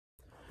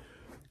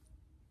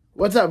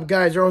What's up,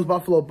 guys? Your host,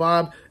 Buffalo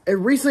Bob.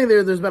 And recently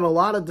there's been a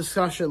lot of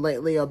discussion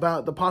lately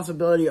about the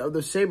possibility of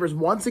the Sabres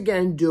once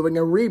again doing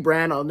a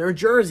rebrand on their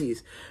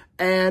jerseys.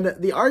 And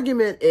the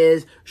argument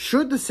is,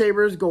 should the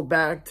Sabres go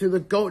back to the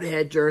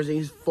Goathead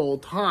jerseys full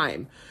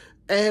time?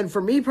 And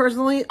for me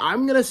personally,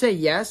 I'm going to say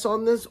yes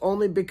on this,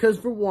 only because,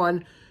 for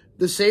one,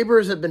 the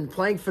Sabres have been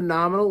playing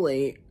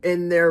phenomenally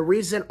in their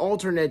recent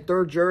alternate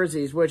third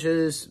jerseys, which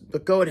is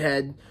the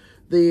Goathead,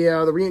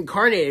 the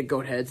reincarnated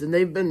Goatheads, and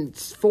they've been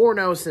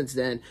 4-0 since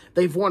then.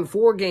 They've won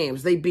 4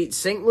 games. They beat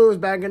St. Louis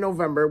back in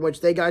November, which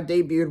they got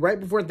debuted right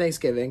before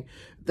Thanksgiving.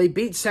 They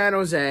beat San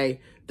Jose.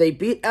 They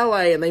beat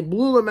LA, and they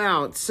blew them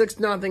out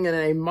 6-0 in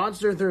a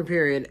monster third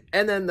period.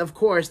 And then, of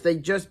course, they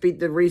just beat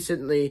the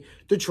recently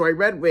Detroit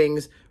Red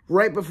Wings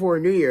right before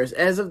New Year's.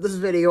 As of this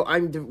video,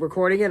 I'm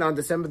recording it on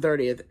December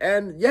 30th.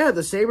 And yeah,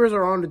 the Sabres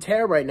are on the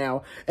tear right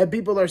now, and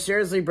people are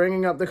seriously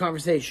bringing up the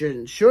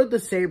conversation. Should the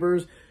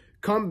Sabres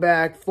come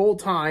back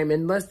full-time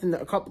in less than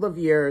a couple of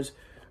years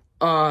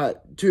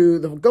to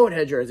the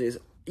Goathead jerseys?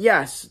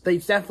 Yes, they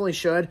definitely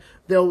should.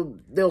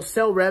 They'll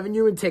sell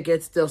revenue in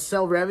tickets. They'll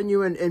sell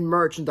revenue in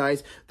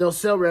merchandise. They'll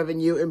sell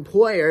revenue in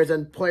players,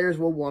 and players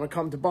will want to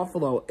come to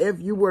Buffalo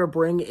if you were to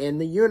bring in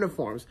the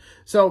uniforms.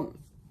 So,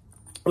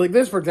 like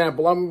this, for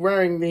example, I'm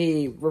wearing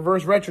the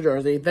reverse retro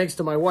jersey thanks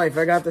to my wife.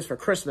 I got this for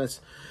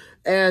Christmas.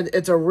 And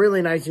it's a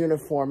really nice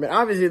uniform. And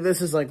obviously,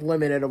 this is, like,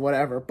 limited or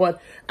whatever.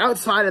 But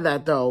outside of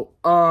that, though,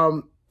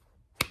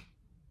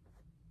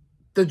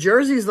 the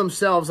jerseys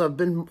themselves have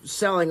been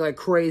selling like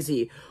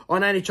crazy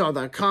on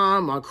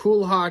NHL.com, on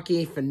Cool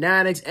Hockey,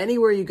 Fanatics,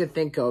 anywhere you could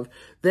think of.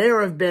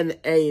 There have been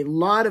a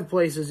lot of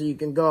places that you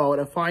can go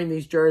to find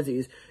these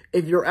jerseys.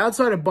 If you're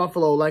outside of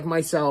Buffalo, like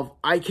myself,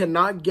 I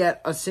cannot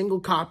get a single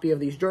copy of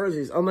these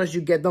jerseys unless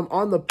you get them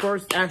on the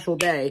first actual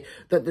day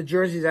that the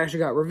jerseys actually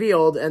got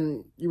revealed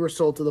and you were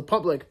sold to the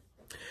public.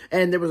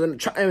 And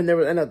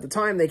and at the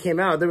time they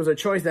came out, there was a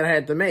choice that I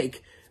had to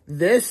make: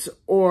 this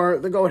or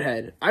the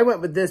Goathead. I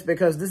went with this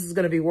because this is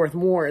going to be worth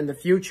more in the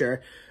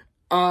future.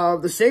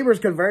 The Sabres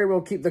could very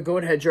well keep the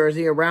Goathead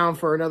jersey around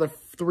for another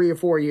 3 or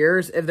 4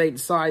 years if they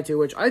decide to,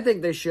 which I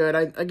think they should.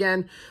 I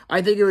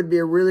think it would be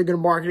a really good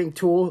marketing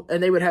tool,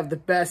 and they would have the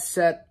best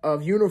set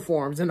of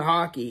uniforms in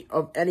hockey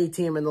of any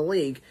team in the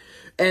league.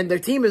 And their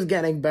team is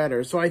getting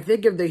better, so I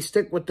think if they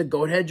stick with the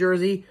Goathead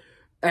jersey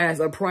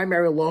as a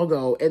primary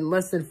logo in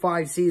less than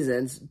 5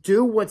 seasons,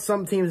 do what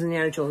some teams in the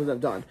NHL have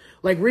done.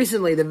 Like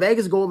recently, the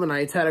Vegas Golden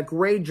Knights had a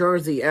great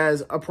jersey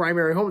as a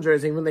primary home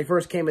jersey when they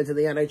first came into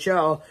the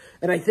NHL,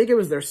 and I think it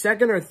was their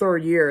second or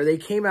third year, they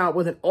came out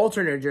with an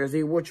alternate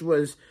jersey, which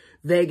was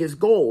Vegas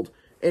Gold.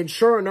 And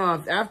sure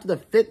enough, after the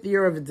 5th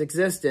year of its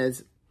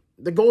existence,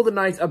 the Golden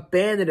Knights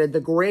abandoned the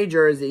gray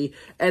jersey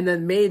and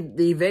then made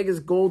the Vegas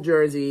Gold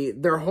jersey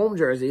their home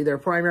jersey, their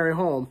primary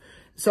home.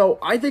 So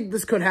I think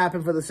this could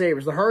happen for the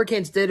Sabres. The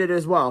Hurricanes did it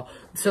as well.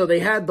 So they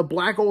had the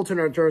black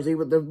alternate jersey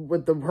with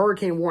the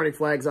hurricane warning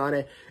flags on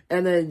it,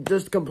 and then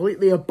just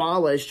completely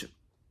abolished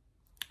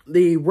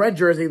the red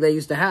jersey they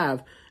used to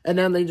have. And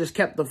then they just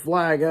kept the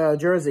flag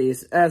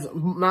jerseys as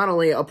not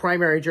only a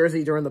primary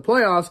jersey during the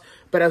playoffs,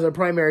 but as a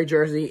primary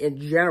jersey in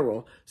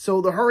general.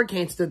 So the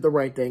Hurricanes did the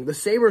right thing. The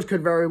Sabres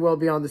could very well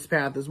be on this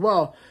path as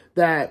well,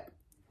 that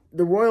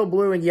the royal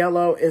blue and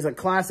yellow is a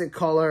classic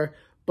color,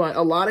 but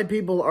a lot of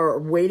people are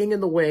waiting in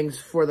the wings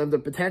for them to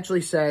potentially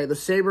say the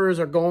Sabres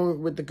are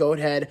going with the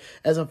Goathead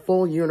as a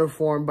full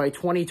uniform by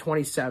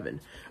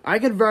 2027. I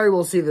could very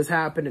well see this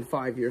happen in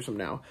 5 years from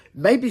now.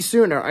 Maybe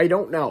sooner, I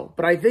don't know.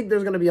 But I think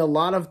there's going to be a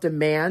lot of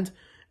demand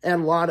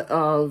and a lot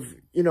of,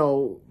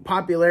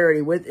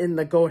 popularity within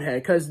the Goathead,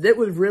 because it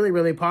was really,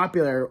 really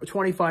popular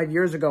 25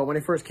 years ago when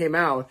it first came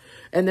out,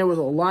 and there was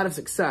a lot of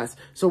success.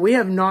 So we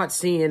have not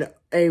seen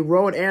a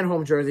road and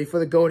home jersey for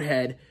the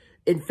Goathead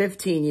in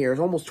 15 years,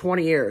 almost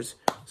 20 years.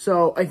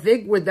 So I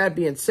think with that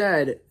being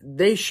said,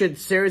 they should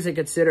seriously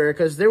consider it,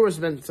 because there has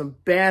been some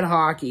bad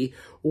hockey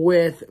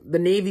with the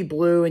navy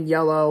blue and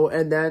yellow,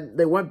 and then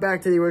they went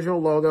back to the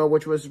original logo,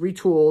 which was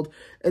retooled,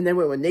 and then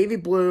went with navy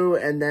blue,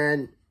 and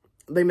then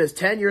they missed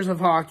 10 years of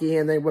hockey,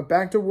 and they went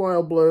back to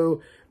royal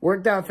blue,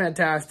 worked out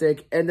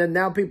fantastic, and then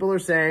now people are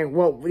saying,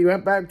 well, we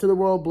went back to the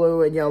royal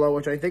blue and yellow,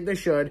 which I think they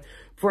should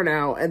for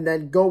now, and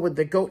then go with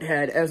the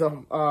Goathead as a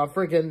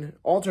freaking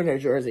alternate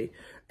jersey.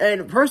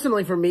 And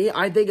personally, for me,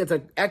 I think it's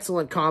an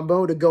excellent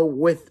combo to go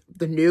with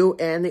the new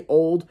and the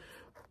old,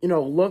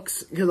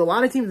 looks. Because a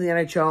lot of teams in the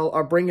NHL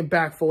are bringing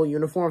back full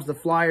uniforms. The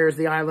Flyers,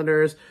 the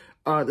Islanders,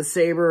 the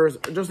Sabres,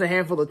 just a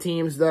handful of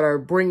teams that are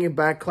bringing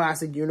back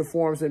classic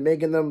uniforms and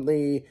making them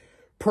the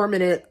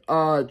permanent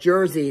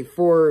jersey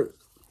for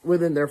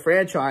within their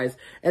franchise,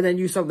 and then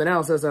use something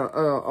else as a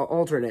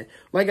alternate.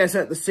 Like I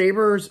said, the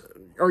Sabres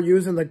are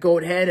using the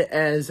Goathead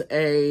as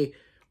a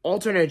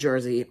alternate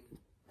jersey.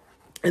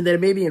 And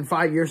then maybe in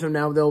 5 years from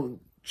now, they'll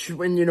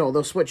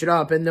switch it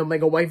up and they'll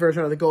make a white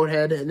version of the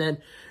Goathead. And then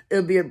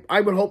it'll be,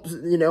 I would hope,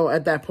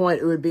 at that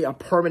point, it would be a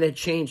permanent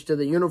change to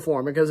the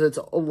uniform, because it's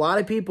a lot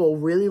of people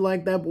really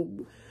like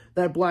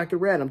that black and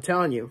red. I'm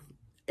telling you.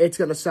 it's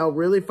going to sell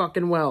really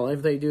fucking well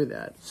if they do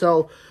that.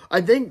 So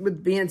I think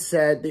with being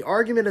said, the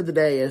argument of the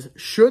day is,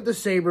 should the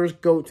Sabres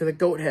go to the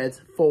Goatheads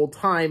full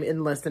time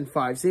in less than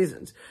 5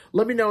 seasons?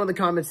 Let me know in the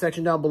comments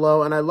section down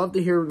below, and I'd love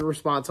to hear the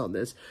response on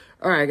this.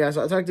 All right, guys,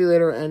 I'll talk to you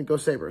later, and go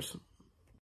Sabres.